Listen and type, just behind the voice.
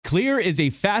Clear is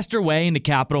a faster way into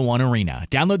Capital One Arena.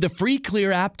 Download the free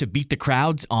Clear app to beat the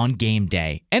crowds on game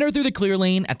day. Enter through the Clear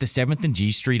lane at the 7th and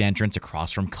G Street entrance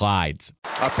across from Clyde's.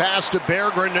 A pass to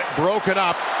Berggren, broken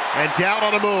up, and down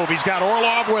on the move. He's got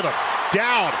Orlov with him.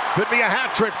 Down. Could be a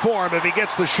hat trick for him if he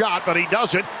gets the shot, but he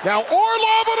doesn't. Now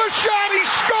Orlov with a shot. He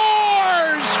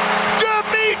scores!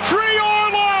 Dmitry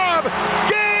Orlov!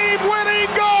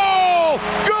 Game-winning goal!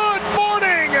 Good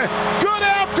morning, good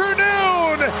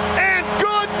afternoon, and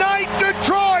good night,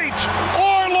 Detroit!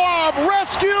 Orlov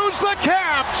rescues the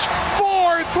Caps.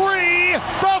 4-3,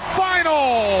 the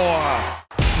final!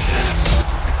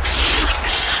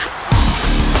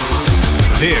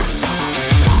 This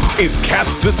is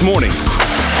Caps This Morning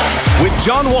with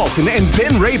John Walton and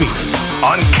Ben Raby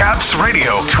on Caps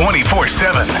Radio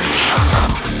 24/7.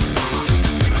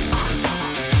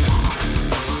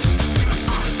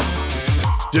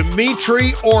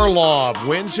 Dmitry Orlov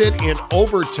wins it in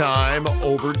overtime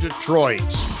over Detroit.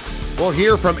 We'll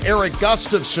hear from Erik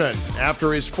Gustafsson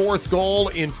after his fourth goal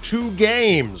in 2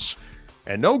 games.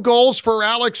 And no goals for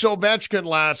Alex Ovechkin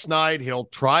last night. He'll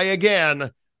try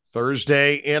again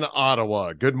Thursday in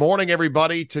Ottawa. Good morning,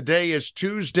 everybody. Today is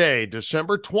Tuesday,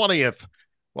 December 20th.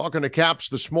 Welcome to Caps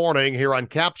This Morning here on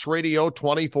Caps Radio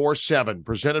 24/7,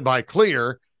 presented by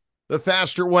Clear, the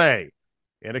faster way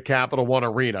into Capital One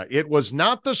Arena. It was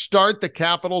not the start the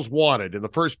Capitals wanted in the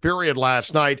first period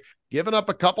last night, giving up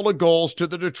a couple of goals to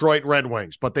the Detroit Red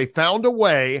Wings, but they found a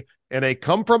way in a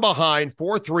come-from-behind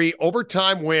 4-3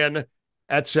 overtime win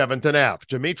at 7th and F.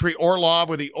 Dmitry Orlov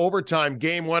with the overtime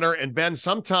game winner. And Ben,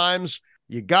 sometimes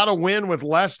you got to win with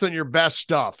less than your best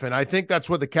stuff. And I think that's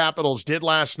what the Capitals did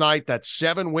last night. That's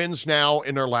 7 wins now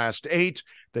in their last 8.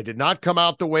 They did not come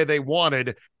out the way they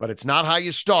wanted, but it's not how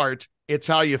you start, it's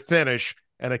how you finish.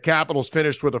 And the Capitals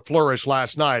finished with a flourish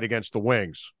last night against the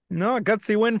Wings. No, a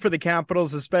gutsy win for the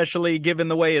Capitals, especially given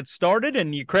the way it started.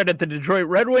 And you credit the Detroit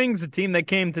Red Wings, a team that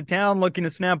came to town looking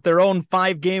to snap their own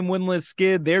 5-game winless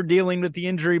skid. They're dealing with the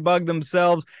injury bug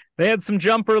themselves. They had some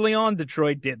jump early on,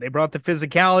 Detroit did. They brought the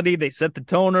physicality. They set the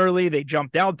tone early. They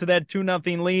jumped out to that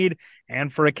 2-0 lead.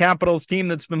 And for a Capitals team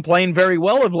that's been playing very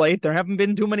well of late, there haven't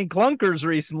been too many clunkers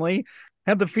recently.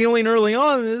 Had the feeling early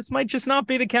on this might just not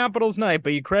be the Capitals' night,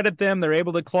 but you credit them. They're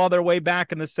able to claw their way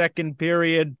back in the second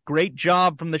period. Great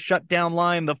job from the shutdown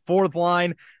line, the fourth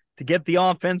line, to get the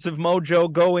offensive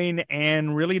mojo going,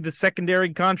 and really the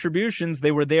secondary contributions. They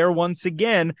were there once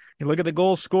again. You look at the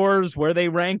goal scorers, where they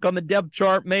rank on the depth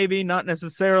chart, maybe not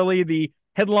necessarily the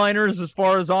headliners as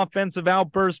far as offensive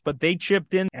outbursts, but they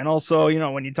chipped in. And also,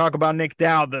 when you talk about Nick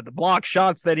Dowd, the block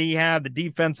shots that he had, the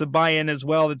defensive buy-in as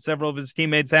well that several of his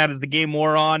teammates had as the game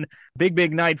wore on.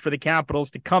 Big night for the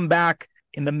Capitals to come back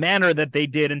in the manner that they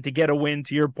did and to get a win,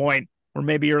 to your point, or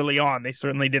maybe early on they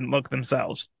certainly didn't look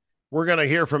themselves. We're going to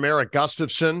hear from Erik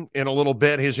Gustafsson in a little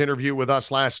bit, his interview with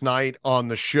us last night on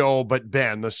the show. But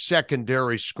Ben, the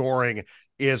secondary scoring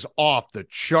is off the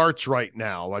charts right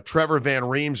now. Trevor Van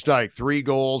Riemsdyk, 3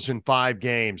 goals in 5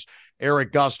 games.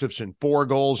 Erik Gustafsson, 4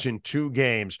 goals in 2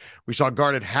 games. We saw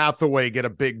Garnet Hathaway get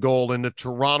a big goal in the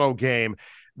Toronto game.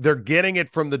 They're getting it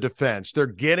from the defense. They're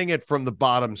getting it from the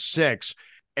bottom 6.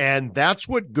 And that's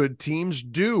what good teams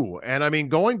do. And I mean,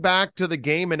 going back to the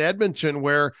game in Edmonton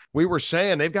where we were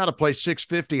saying they've got to play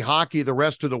 650 hockey the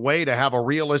rest of the way to have a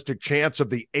realistic chance of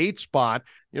the 8 spot.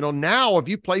 Now if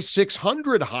you play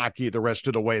 600 hockey the rest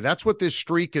of the way, that's what this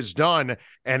streak has done.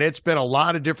 And it's been a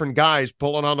lot of different guys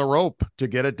pulling on the rope to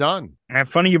get it done. And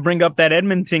funny you bring up that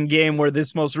Edmonton game where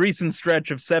this most recent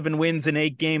stretch of 7 wins in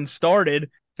 8 games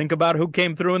started. Think about who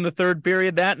came through in the third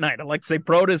period that night. Alexei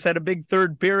Protas had a big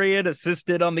third period,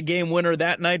 assisted on the game winner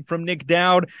that night from Nick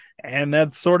Dowd, and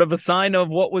that's sort of a sign of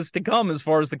what was to come as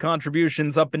far as the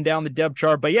contributions up and down the depth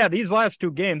chart. But yeah, these last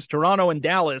 2 games, Toronto and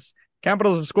Dallas,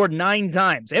 Capitals have scored 9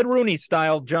 times. Ed Rooney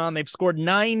style, John, they've scored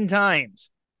 9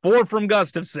 times. 4 from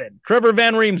Gustafsson, Trevor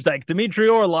Van Riemsdyk, Dmitry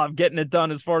Orlov getting it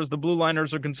done as far as the Blue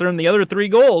Liners are concerned. The other 3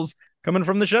 goals coming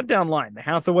from the shutdown line. The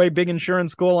Hathaway big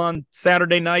insurance goal on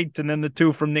Saturday night, and then the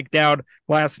 2 from Nick Dowd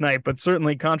last night. But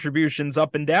certainly contributions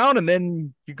up and down. And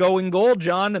then you go in goal,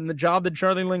 John, and the job that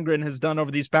Charlie Lindgren has done over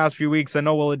these past few weeks. I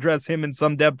know we'll address him in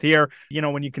some depth here.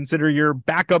 When you consider your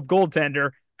backup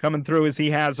goaltender coming through as he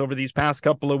has over these past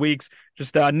couple of weeks,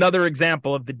 just another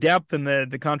example of the depth and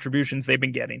the contributions they've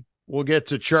been getting. We'll get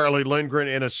to Charlie Lindgren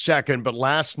in a second, but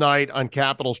last night on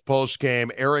Capitals postgame,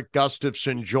 Erik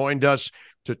Gustafsson joined us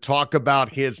to talk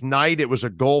about his night. It was a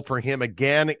goal for him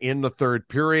again in the third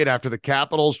period after the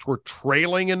Capitals were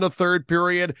trailing in the third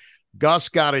period. Gus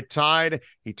got it tied.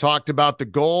 He talked about the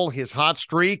goal, his hot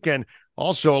streak, and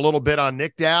also a little bit on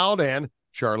Nick Dowd and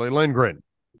Charlie Lindgren.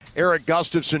 Erik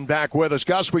Gustafsson back with us.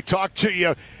 Gus, we talked to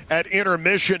you at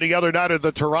intermission the other night of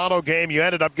the Toronto game. You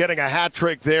ended up getting a hat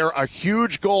trick there, a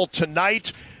huge goal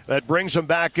tonight that brings them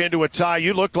back into a tie.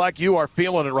 You look like you are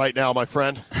feeling it right now, my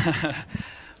friend.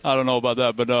 I don't know about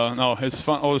that, but no, it's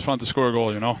fun. Always fun to score a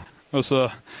goal, you know. It was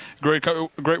a great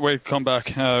way to come back.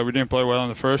 We didn't play well in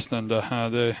the first, and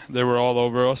they were all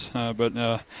over us.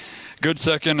 But good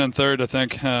second and third, I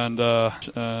think, and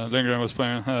Lindgren was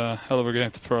playing a hell of a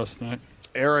game for us tonight.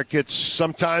 Erik, it's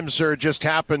sometimes there just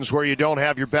happens where you don't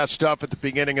have your best stuff at the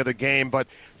beginning of the game, but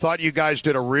thought you guys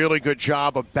did a really good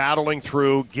job of battling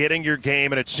through, getting your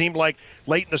game, and it seemed like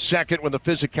late in the second when the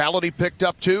physicality picked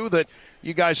up too that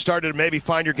you guys started to maybe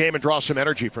find your game and draw some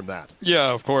energy from that.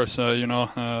 Yeah, of course.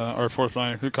 Our fourth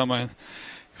line who come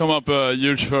up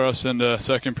huge for us in the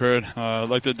second period,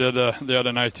 like they did the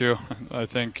other night too. I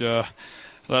think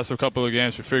last couple of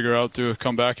games we figure out to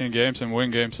come back in games and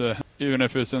win games. Even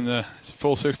if it's in the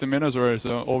full 60 minutes or it's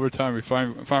overtime, we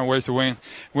find ways to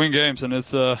win games, and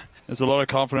it's a lot of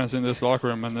confidence in this locker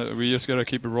room, and we just got to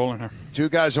keep it rolling here. Two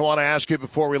guys I want to ask you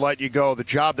before we let you go. The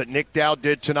job that Nick Dowd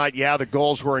did tonight, yeah, the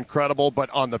goals were incredible, but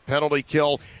on the penalty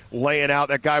kill, laying out,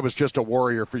 that guy was just a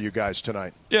warrior for you guys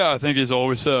tonight. Yeah, I think he's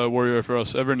always a warrior for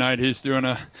us. Every night he's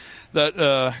doing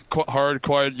that hard,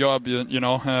 quiet job,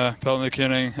 penalty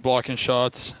killing, blocking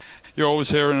shots. You're always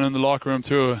hearing in the locker room,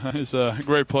 too. He's a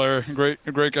great player,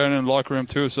 a great guy in the locker room,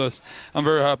 too, so I'm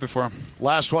very happy for him.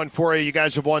 Last one for you. You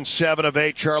guys have won 7 of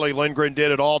 8. Charlie Lindgren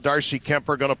did it all. Darcy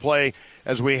Kuemper going to play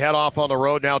as we head off on the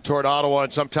road now toward Ottawa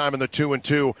and sometime in the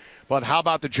 2-2. But how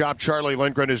about the job Charlie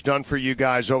Lindgren has done for you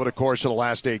guys over the course of the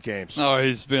last 8 games? Oh,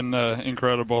 he's been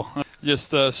incredible.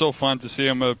 Just so fun to see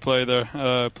him play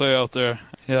out there.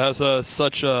 He has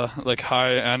such a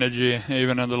high energy,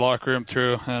 even in the locker room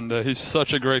too, and he's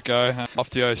such a great guy off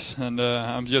the ice. And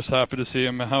I'm just happy to see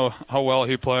him how well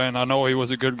he played. And I know he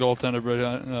was a good goaltender,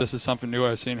 but this is something new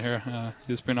I've seen here.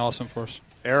 He's been awesome for us.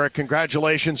 Erik,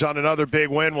 congratulations on another big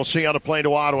win. We'll see you on the plane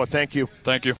to Ottawa. Thank you.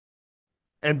 Thank you.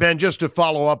 And, Ben, just to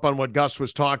follow up on what Gus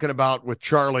was talking about with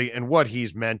Charlie and what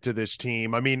he's meant to this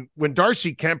team. I mean, when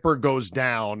Darcy Kuemper goes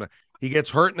down, he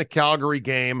gets hurt in the Calgary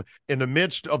game in the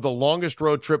midst of the longest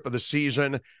road trip of the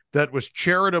season that was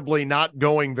charitably not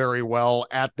going very well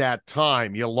at that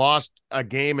time. You lost a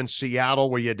game in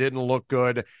Seattle where you didn't look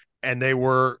good, and they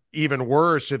were even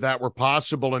worse, if that were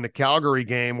possible, in the Calgary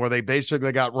game where they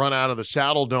basically got run out of the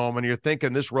Saddle Dome, and you're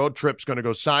thinking this road trip's going to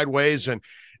go sideways, and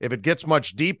if it gets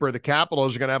much deeper, the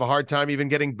Capitals are going to have a hard time even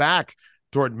getting back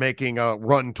toward making a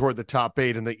run toward the top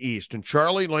 8 in the East. And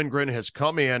Charlie Lindgren has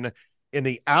come in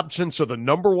the absence of the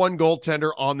number one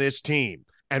goaltender on this team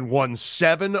and won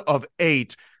 7 of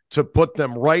 8 to put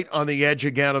them right on the edge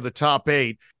again of the top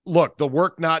 8. Look, the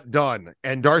work not done.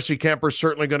 And Darcy Kuemper's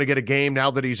certainly going to get a game now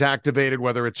that he's activated,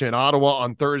 whether it's in Ottawa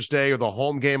on Thursday or the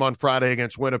home game on Friday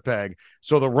against Winnipeg.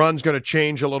 So the run's going to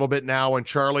change a little bit now, and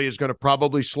Charlie is going to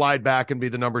probably slide back and be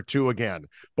the number 2 again.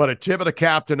 But a tip of the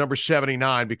cap to number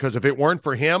 79, because if it weren't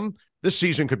for him, this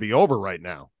season could be over right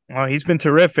now. Oh, he's been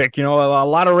terrific. A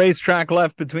lot of racetrack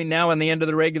left between now and the end of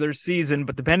the regular season,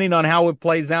 but depending on how it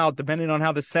plays out, depending on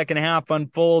how the second half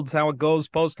unfolds, how it goes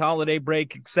post-holiday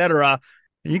break, etc.,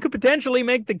 you could potentially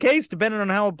make the case, depending on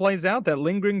how it plays out, that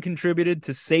Lindgren contributed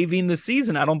to saving the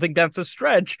season. I don't think that's a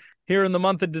stretch here in the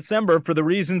month of December for the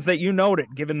reasons that you noted,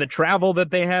 given the travel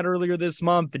that they had earlier this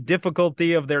month, the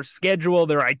difficulty of their schedule,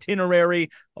 their itinerary,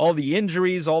 all the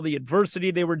injuries, all the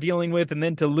adversity they were dealing with, and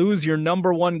then to lose your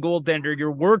number one goaltender,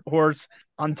 your workhorse.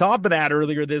 On top of that,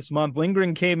 earlier this month,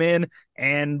 Lindgren came in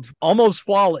and almost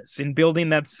flawless in building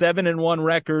that 7-1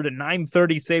 record, a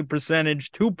 .930 save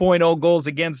percentage, 2.0 goals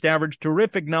against average,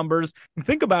 terrific numbers. And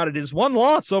think about it, his one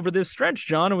loss over this stretch,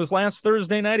 John, it was last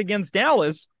Thursday night against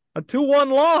Dallas. A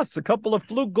 2-1 loss, a couple of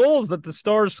fluke goals that the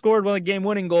Stars scored. Well, the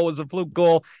game-winning goal was a fluke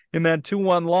goal in that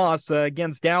 2-1 loss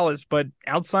against Dallas. But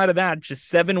outside of that, just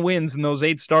 7 wins in those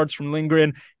 8 starts from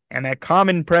Lindgren. And that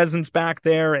common presence back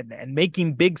there and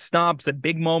making big stops at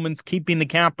big moments, keeping the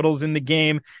Capitals in the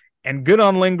game. And good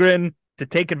on Lindgren to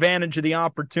take advantage of the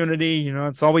opportunity.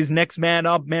 It's always next man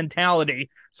up mentality.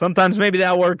 Sometimes maybe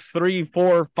that works 3,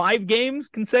 4, 5 games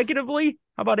consecutively.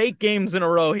 How about 8 games in a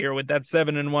row here with that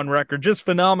 7-1 record? Just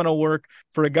phenomenal work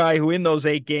for a guy who in those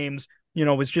 8 games,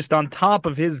 was just on top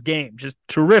of his game. Just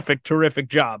terrific, terrific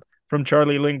job from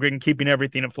Charlie Lindgren keeping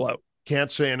everything afloat.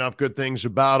 Can't say enough good things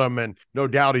about him, and no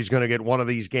doubt he's going to get one of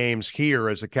these games here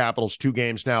as the Capitals 2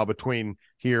 games now between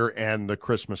here and the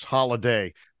Christmas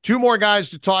holiday. 2 more guys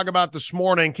to talk about this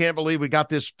morning. Can't believe we got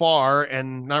this far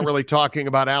and not really talking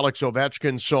about Alex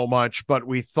Ovechkin so much, but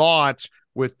we thought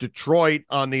with Detroit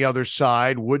on the other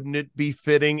side. Wouldn't it be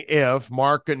fitting if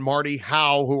Mark and Marty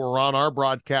Howe, who were on our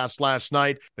broadcast last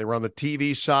night, they were on the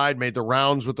TV side, made the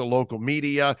rounds with the local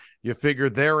media. You figure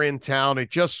they're in town. It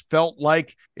just felt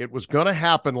like it was going to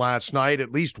happen last night.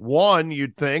 At least one,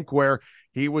 you'd think, where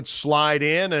he would slide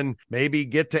in and maybe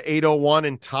get to 801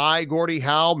 and tie Gordie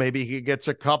Howe. Maybe he gets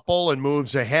a couple and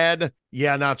moves ahead.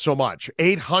 Yeah, not so much.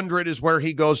 800 is where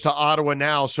he goes to Ottawa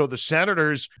now. So the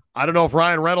Senators, I don't know if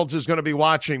Ryan Reynolds is going to be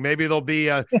watching. Maybe there'll be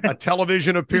a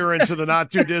television appearance in the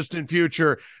not-too-distant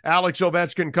future. Alex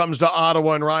Ovechkin comes to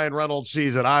Ottawa and Ryan Reynolds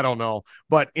sees it. I don't know.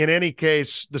 But in any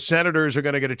case, the Senators are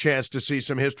going to get a chance to see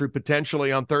some history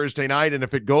potentially on Thursday night. And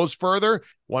if it goes further,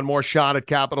 one more shot at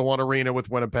Capital One Arena with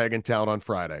Winnipeg in town on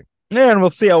Friday. And we'll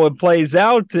see how it plays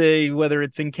out, whether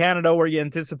it's in Canada where you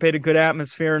anticipate a good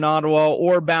atmosphere in Ottawa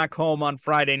or back home on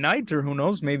Friday night, or who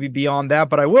knows, maybe beyond that.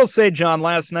 But I will say, John,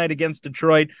 last night against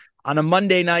Detroit, on a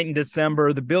Monday night in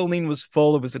December, the building was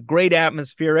full. It was a great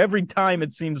atmosphere. Every time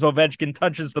it seems Ovechkin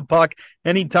touches the puck,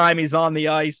 anytime he's on the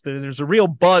ice, there's a real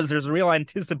buzz. There's a real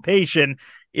anticipation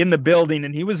in the building,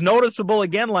 and he was noticeable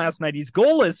again last night. He's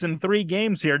goalless in 3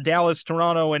 games here, Dallas,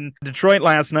 Toronto, and Detroit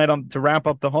last night to wrap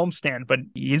up the homestand, but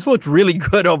he's looked really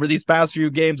good over these past few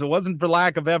games. It wasn't for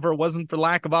lack of effort, it wasn't for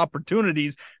lack of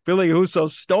opportunities. Billy Husso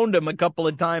stoned him a couple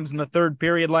of times in the third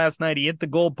period last night. He hit the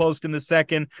goalpost in the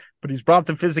second, but he's brought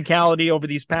the physicality over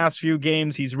these past few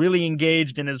games. He's really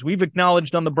engaged, and as we've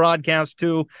acknowledged on the broadcast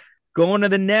too, going to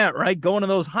the net, right? Going to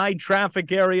those high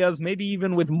traffic areas, maybe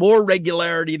even with more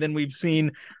regularity than we've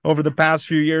seen over the past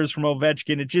few years from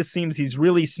Ovechkin. It just seems he's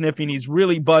really sniffing, he's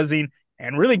really buzzing,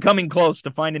 and really coming close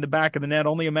to finding the back of the net.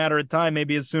 Only a matter of time,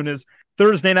 maybe as soon as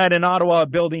Thursday night in Ottawa,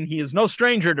 building. He is no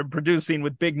stranger to producing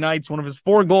with big nights. One of his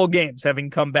 4-goal games having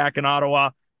come back in Ottawa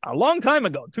a long time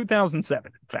ago,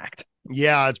 2007, in fact.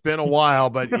 Yeah, it's been a while,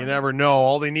 but you never know.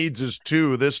 All he needs is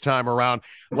 2 this time around.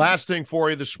 Last thing for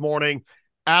you this morning.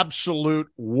 Absolute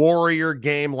warrior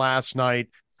game last night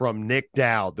from Nick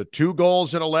Dowd. The 2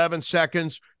 goals in 11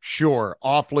 seconds, sure,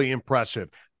 awfully impressive.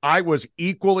 I was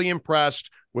equally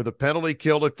impressed with a penalty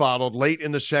kill that followed late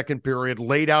in the second period,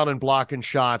 laid out and blocking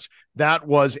shots. That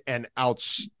was an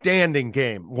outstanding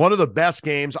game. One of the best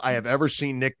games I have ever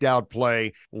seen Nick Dowd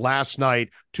play last night.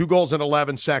 2 goals in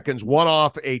 11 seconds, one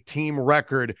off a team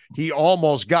record. He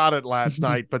almost got it last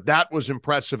night, but that was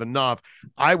impressive enough.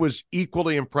 I was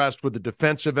equally impressed with the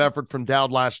defensive effort from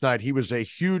Dowd last night. He was a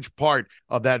huge part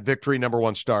of that victory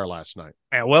 #1 star last night.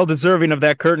 Yeah, well deserving of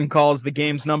that curtain call as the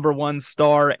game's #1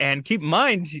 star. And keep in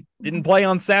mind, he didn't play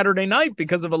on Saturday night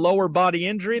because of a lower body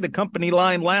injury. The company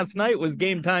line last night was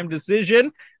game time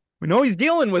decision. We know he's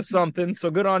dealing with something,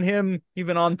 so good on him,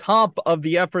 even on top of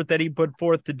the effort that he put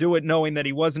forth to do it, knowing that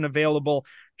he wasn't available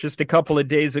just a couple of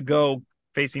days ago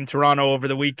facing Toronto over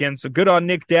the weekend. So good on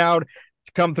Nick Dowd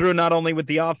to come through not only with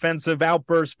the offensive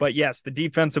outburst, but yes, the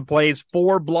defensive plays.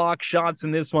 4 block shots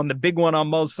in this one. The big one on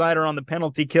Mo Seider on the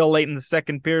penalty kill late in the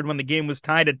second period when the game was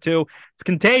tied at 2. It's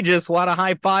contagious. A lot of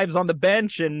high fives on the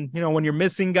bench. And, when you're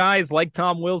missing guys like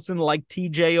Tom Wilson, like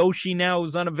TJ Oshie now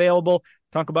who's unavailable,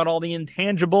 talk about all the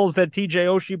intangibles that TJ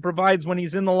Oshie provides when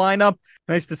he's in the lineup.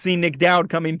 Nice to see Nick Dowd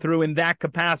coming through in that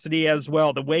capacity as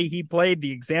well. The way he played,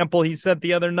 the example he set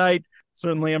the other night,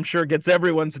 certainly, I'm sure, gets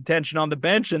everyone's attention on the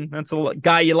bench, and that's a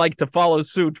guy you like to follow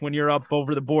suit when you're up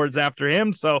over the boards after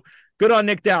him. So good on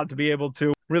Nick Dowd to be able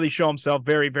to really show himself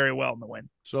very, very well in the win.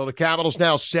 So the Capitals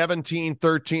now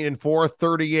 17-13-4,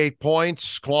 38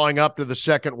 points, clawing up to the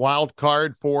second wild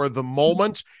card for the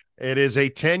moment. It is a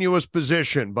tenuous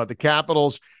position, but the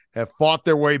Capitals have fought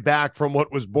their way back from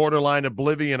what was borderline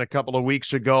oblivion a couple of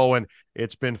weeks ago, and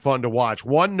it's been fun to watch.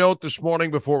 One note this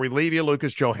morning before we leave you,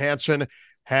 Lucas Johansson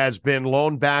has been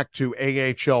loaned back to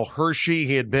AHL Hershey.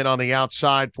 He had been on the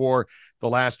outside for the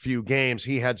last few games.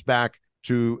 He heads back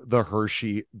to the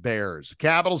Hershey Bears.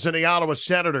 Capitals and the Ottawa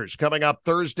Senators coming up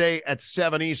Thursday at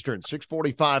 7 Eastern,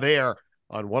 6:45 air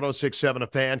on 106.7 A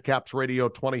Fan, Caps Radio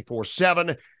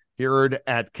 24/7, heard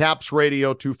at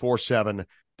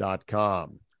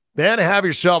capsradio247.com. Ben, have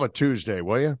yourself a Tuesday,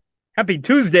 will you? Happy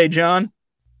Tuesday, John.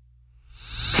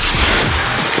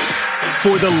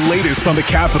 For the latest on the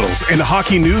Capitals and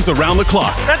hockey news around the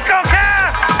clock. Let's go,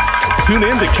 Caps! Tune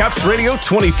in to Caps Radio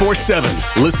 24/7.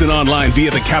 Listen online via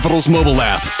the Capitals mobile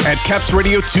app at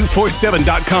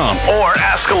capsradio247.com. Or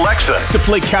ask Alexa to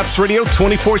play Caps Radio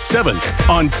 24/7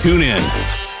 on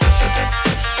TuneIn.